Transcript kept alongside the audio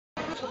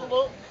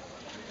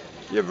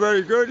You're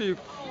very good.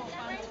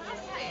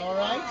 All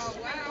right.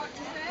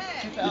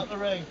 Keep it out the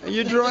ring. Are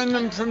you drawing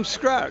them from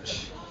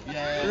scratch?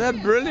 Yeah. They're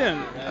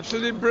brilliant.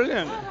 Absolutely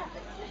brilliant.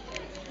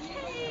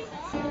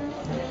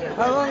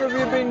 How long have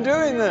you been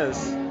doing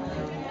this?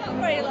 Not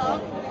very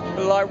long.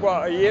 Like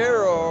what, a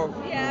year or?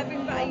 Yeah, I've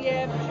been about a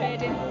year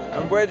trading.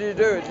 And where do you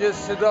do it?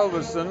 Just at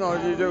Ulverston, or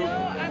do you do? No,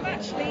 I'm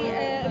actually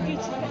a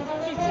beauty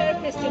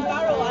therapist in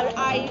Barrow.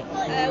 I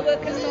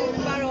work at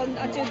Solomon Barrow and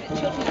I do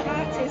children's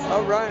parties.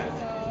 Oh, right.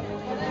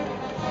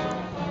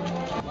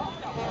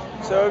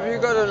 So have you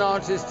got an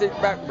artistic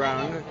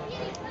background?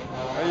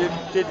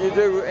 Did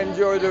you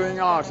enjoy doing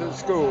art at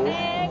school?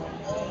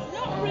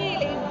 Not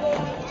really, but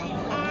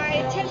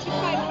I tend to be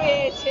quite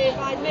creative.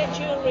 I make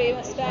jewellery in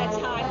my spare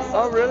time. So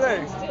Oh, really?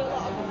 I do a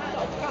lot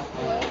of craft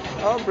work.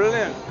 Oh,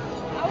 brilliant.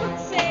 I would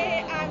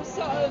say I'm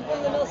sort of one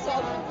of the most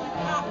sort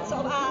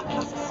of art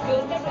class at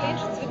school. Never really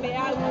interested me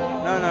out. No.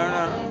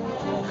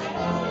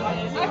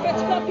 I prefer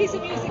to put a piece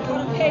of music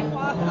on and paint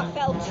what I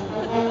felt.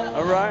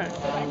 All right. So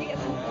then you get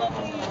some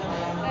lovely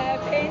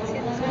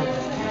paintings with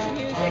some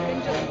music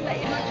and just let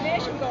your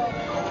imagination go.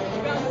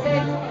 Rather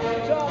than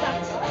draw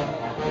that.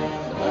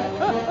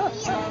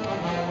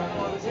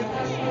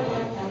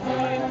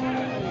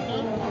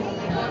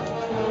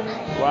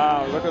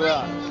 Wow, look at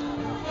that.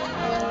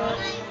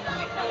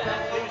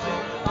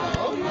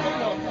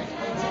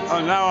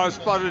 Oh, now I've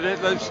spotted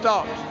it, they've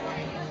stopped.